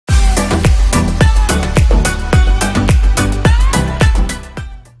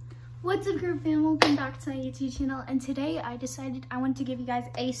back to my YouTube channel, and today I decided I want to give you guys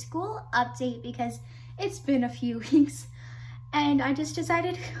a school update because it's been a few weeks and I just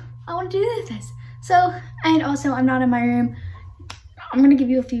decided I want to do this. So, and also I'm not in my room. I'm gonna give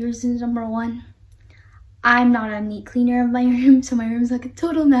you a few reasons. Number one, I'm not a neat cleaner of my room, so my room's like a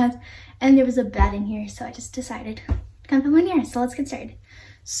total mess, and there was a bed in here, so I just decided to come put one here. So let's get started.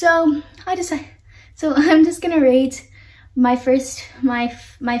 So I'm just gonna rate my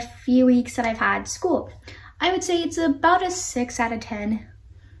few weeks that I've had school. I would say it's about a 6 out of 10,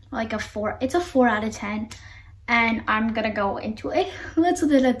 like a 4. It's a 4 out of 10, and I'm gonna go into a little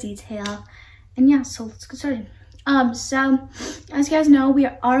bit of detail. And yeah, so let's get started. So as you guys know, we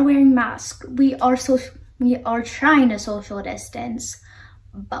are wearing masks. We are trying to social distance,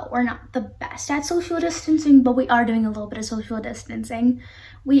 but we're not the best at social distancing, but we are doing a little bit of social distancing.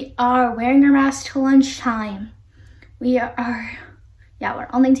 We are wearing our mask to lunchtime. We're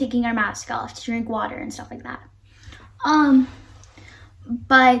only taking our mask off to drink water and stuff like that.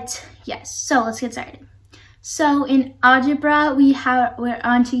 But yes, so let's get started. So in algebra, we're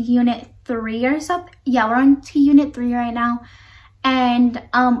on to unit 3 or something. Yeah, we're on to unit 3 right now. And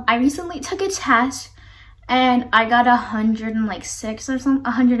I recently took a test and I got 106 or something,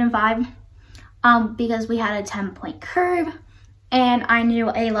 105, because we had a 10-point curve and I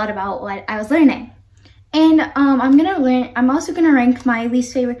knew a lot about what I was learning. And I'm also gonna rank my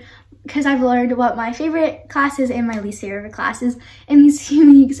least favorite, because I've learned what my favorite classes and my least favorite classes in these few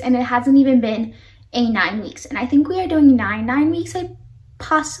weeks, and it hasn't even been 9 weeks. And I think we are doing 9 weeks,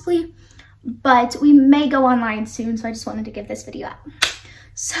 possibly, but we may go online soon, so I just wanted to give this video out.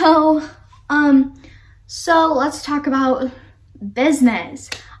 So let's talk about business.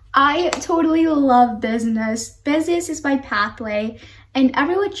 I totally love business. Business is my pathway, and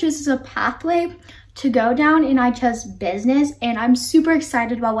everyone chooses a pathway to go down, and I chose business, and I'm super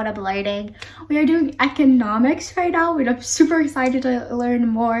excited about what I'm learning. We are doing economics right now, and I'm super excited to learn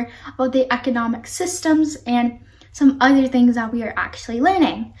more about the economic systems and some other things that we are actually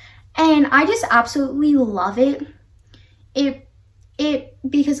learning. And I just absolutely love it.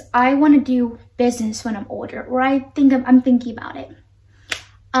 Because I want to do business when I'm older, or I'm thinking about it.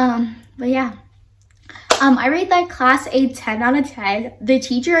 But yeah. I rate that class a 10 out of 10. The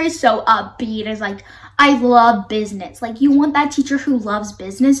teacher is so upbeat. It's like, I love business. Like, you want that teacher who loves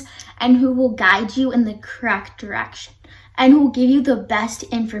business and who will guide you in the correct direction and who will give you the best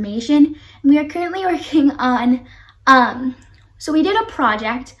information. We are currently working on, so we did a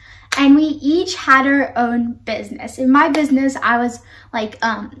project and we each had our own business. In my business, I was like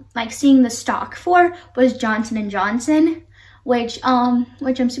seeing the stock for was Johnson & Johnson. Which I'm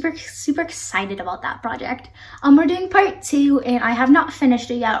super excited about that project. We're doing part 2, and I have not finished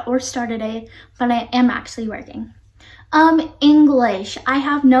it yet or started it, but I am actually working. English, I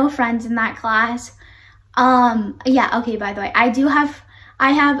have no friends in that class. Yeah, okay, by the way,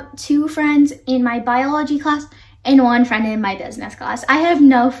 I have 2 friends in my biology class and 1 friend in my business class. I have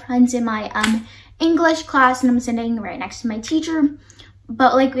no friends in my English class, and I'm sitting right next to my teacher.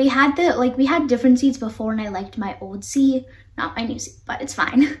 But like we had different seats before, and I liked my old seat, not my new seat, but it's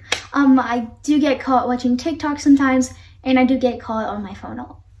fine. I do get caught watching TikTok sometimes, and I do get caught on my phone.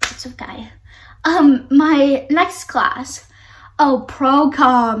 It's okay. My next class,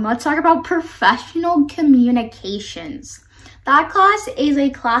 Pro-Com. Let's talk about professional communications. That class is a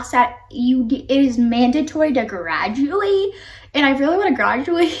class that it is mandatory to graduate, and I really want to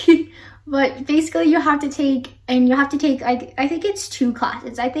graduate. But basically you have to take like, I think it's 2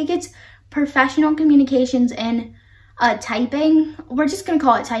 classes. I think it's professional communications and typing. We're just gonna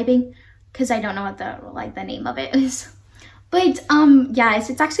call it typing because I don't know what the name of it is. But yes,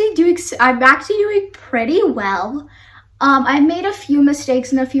 I'm actually doing pretty well. I've made a few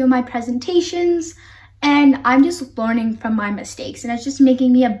mistakes in a few of my presentations, and I'm just learning from my mistakes, and it's just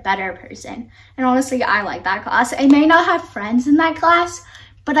making me a better person. And honestly, I like that class. I may not have friends in that class,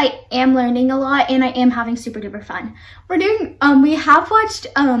 but I am learning a lot, and I am having super duper fun. We have watched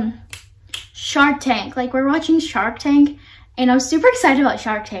Shark Tank. Like, we're watching Shark Tank, and I'm super excited about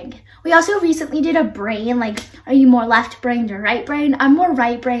Shark Tank. We also recently did a brain, like, are you more left brain or right brain? I'm more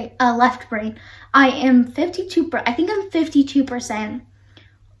left brain. I think I'm 52%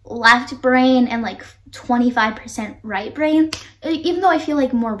 left brain and like 25% right brain. Even though I feel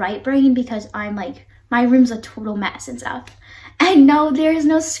like more right brain because I'm like, my room's a total mess and stuff. And no, there is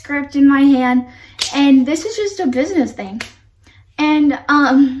no script in my hand, and this is just a business thing. And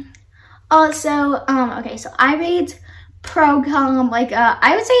okay, so I rate Pro-Com like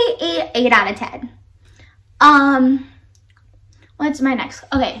I would say 8 out of 10. What's my next?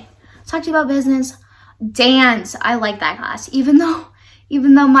 Okay, let's talk to you about business. Dance, I like that class, even though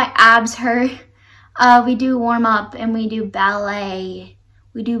my abs hurt. We do warm up and we do ballet.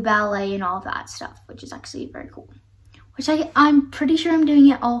 We do ballet and all of that stuff, which is actually very cool. Which I'm pretty sure I'm doing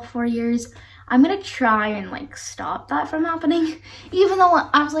it all 4 years. I'm gonna try and like stop that from happening. Even though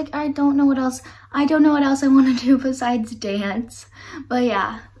I was like, I don't know what else I want to do besides dance. But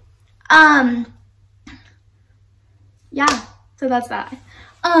yeah. Yeah, so that's that.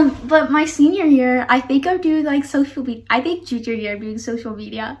 But my senior year, I think I'm doing like social media. I think junior year I'm doing social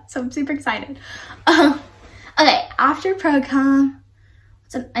media. So I'm super excited. Okay, after pro-com,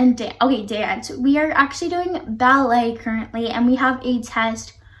 dance. We are actually doing ballet currently, and we have a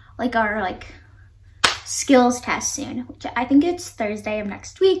test, like our skills test soon, which I think it's Thursday of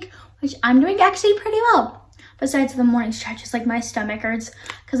next week, which I'm doing actually pretty well. Besides the morning stretches, like my stomach hurts,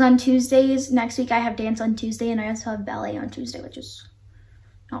 because on Tuesdays, next week I have dance on Tuesday, and I also have ballet on Tuesday, which is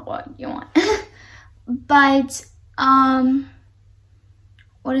not what you want. But,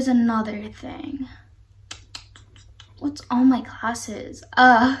 what is another thing? What's all my classes?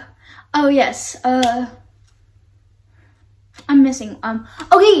 Oh yes, I'm missing,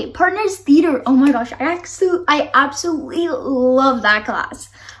 okay, Partners Theater. Oh my gosh, I absolutely love that class.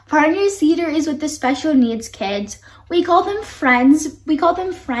 Partners Theater is with the special needs kids. We call them friends.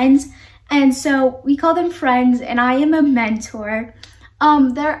 And so we call them friends, and I am a mentor.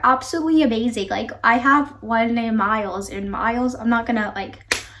 They're absolutely amazing. Like, I have one named Miles, and Miles, I'm not gonna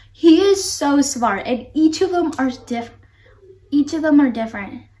he is so smart, and each of them are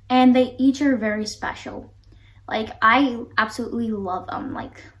different, and they each are very special. Like, I absolutely love them.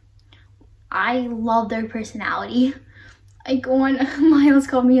 Like, I love their personality. Like, one Miles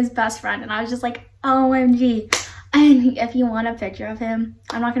called me his best friend, and I was just like, OMG. And if you want a picture of him,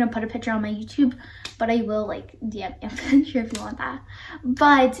 I'm not gonna put a picture on my YouTube, but I will DM a picture if you want that.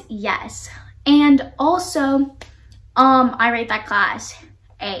 But yes, and also, I rate that class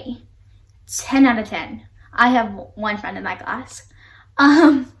a 10 out of 10. I have one friend in that class.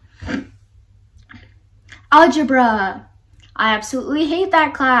 Algebra. I absolutely hate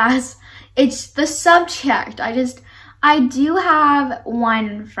that class. It's the subject. I do have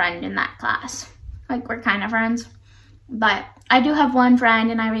one friend in that class. Like, we're kind of friends. But I do have one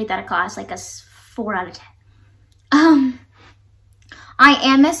friend, and I rate that a class like a 4 out of 10. I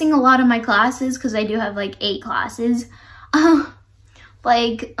am missing a lot of my classes because I do have like 8 classes.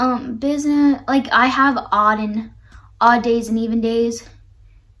 Business, I have odd days and even days.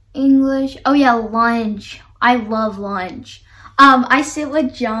 English, oh yeah, lunch. I love lunch. I sit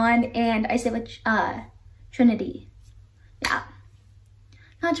with John, and I sit with Trinity. Yeah,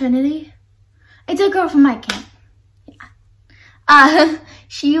 not Trinity. It's a girl from my camp. Yeah.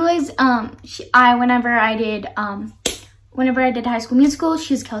 She was whenever I did High School Musical,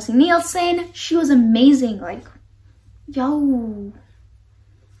 she was Kelsey Nielsen. She was amazing. Like, yo.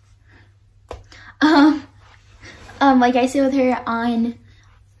 I sit with her on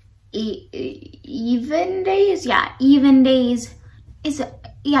even days. Yeah, even days. I sit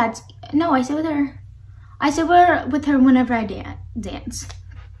with her. I sit with her whenever I dance.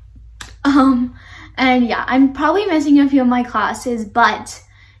 And yeah, I'm probably missing a few of my classes, but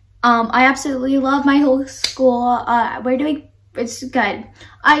I absolutely love my whole school. It's good.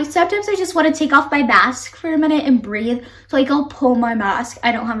 Sometimes I just want to take off my mask for a minute and breathe. So I'll pull my mask.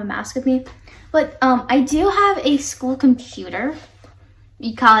 I don't have a mask with me. But I do have a school computer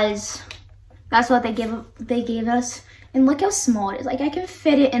because that's what they gave us. And look how small it is. I can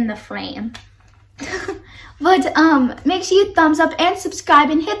fit it in the frame. But make sure you thumbs up and subscribe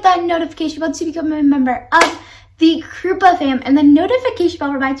and hit that notification bell to become a member of the Krupa fam, and the notification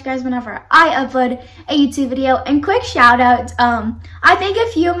bell reminds you guys whenever I upload a YouTube video. And quick shout out, I think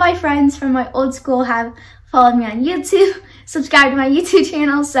a few of my friends from my old school have followed me on YouTube, subscribe to my YouTube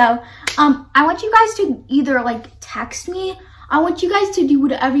channel. So I want you guys to either text me. I want you guys to do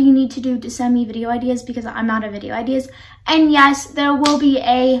whatever you need to do to send me video ideas, because I'm out of video ideas. And yes, there will be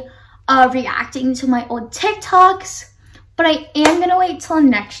a reacting to my old TikToks, but I am gonna wait till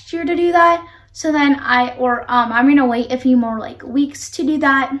next year to do that. So then I'm gonna wait a few more weeks to do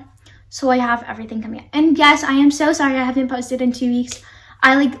that, so I have everything coming up. And yes, I am so sorry I haven't posted in 2 weeks.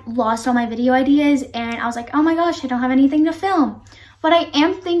 I lost all my video ideas, and I was like, oh my gosh, I don't have anything to film. But I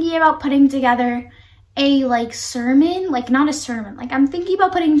am thinking about putting together a sermon, not a sermon. I'm thinking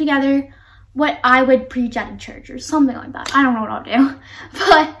about putting together what I would preach at a church or something like that. I don't know what I'll do.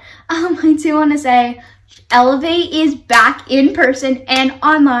 But I do want to say, Elevate is back in person and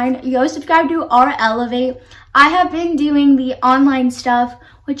online. Go subscribe to our Elevate. I have been doing the online stuff,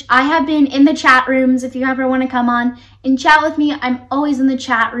 which I have been in the chat rooms. If you ever want to come on and chat with me, I'm always in the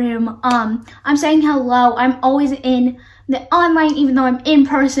chat room. I'm saying hello. I'm always in the online, even though I'm in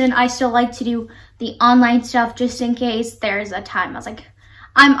person, I still like to do the online stuff just in case there's a time. I was like,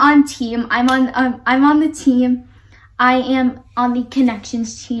 I'm on team. I'm on the team. I am on the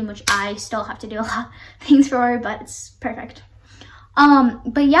connections team, which I still have to do a lot of things for, but it's perfect.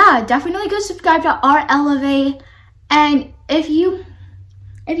 But yeah, definitely go subscribe to our Elevate. And if you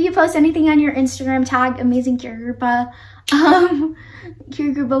post anything on your Instagram, tag Amazing Kiragrupa.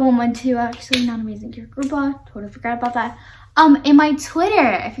 Kiragrupa112, actually not Amazing Kiragrupa. Totally forgot about that. In my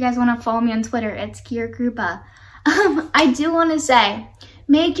Twitter, if you guys want to follow me on Twitter, it's Kiragrupa. I do want to say,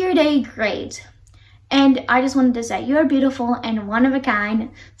 make your day great. And I just wanted to say, you are beautiful and one of a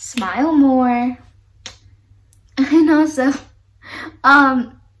kind. Smile more. And also,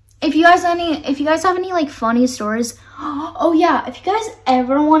 if you guys have any like funny stories, oh yeah, if you guys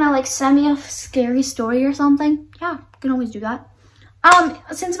ever want to like send me a scary story or something, yeah, you can always do that.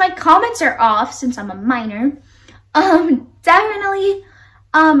 Since my comments are off, since I'm a minor, definitely,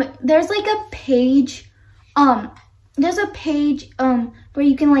 there's like a page, where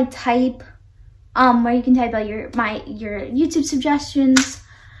you can like type, out your YouTube suggestions.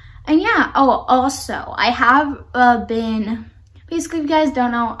 And yeah, oh, also, I have been, basically, if you guys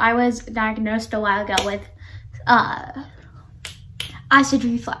don't know, I was diagnosed a while ago with acid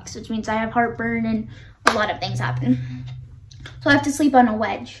reflux, which means I have heartburn and a lot of things happen. So I have to sleep on a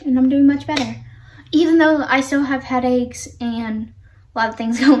wedge, and I'm doing much better. Even though I still have headaches and a lot of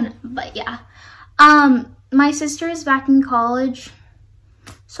things going on, but yeah. My sister is back in college,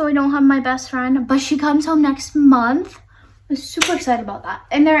 so I don't have my best friend, but she comes home next month. I'm super excited about that.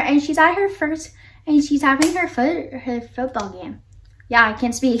 And she's at her first, and she's having her football game. Yeah, I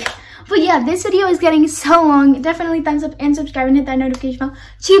can't speak. But yeah, this video is getting so long. Definitely thumbs up and subscribe and hit that notification bell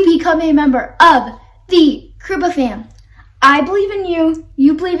to become a member of the Krupa fam. I believe in you.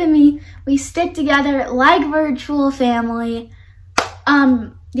 You believe in me. We stick together like virtual family.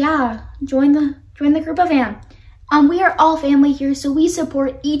 Yeah, join the Krupa fam. We are all family here, so we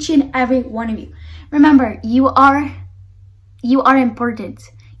support each and every one of you. Remember, you are important.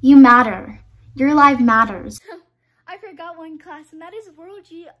 You matter. Your life matters. I forgot one class, and that is World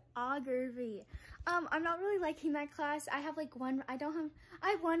Geography. I'm not really liking that class. I have like one friend.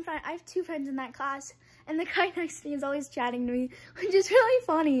 I have two friends in that class, and the guy next to me is always chatting to me, which is really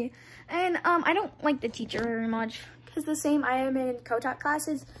funny. And I don't like the teacher very much, because I am in Kotak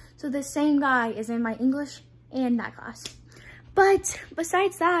classes, so the same guy is in my English and that class. But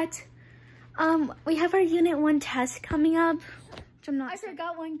besides that, we have our Unit 1 test coming up, which I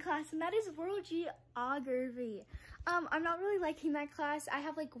forgot one class, and that is World Geography. I'm not really liking that class. I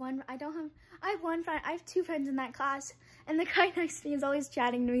have like one friend. I have two friends in that class, and the guy next to me is always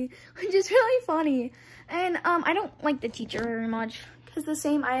chatting to me, which is really funny. And I don't like the teacher very much, because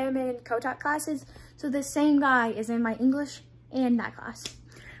I am in Kotak classes, so the same guy is in my English and that class.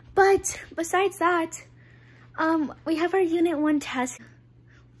 But besides that, we have our Unit 1 test.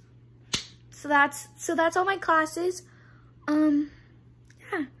 So that's all my classes.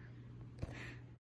 Yeah.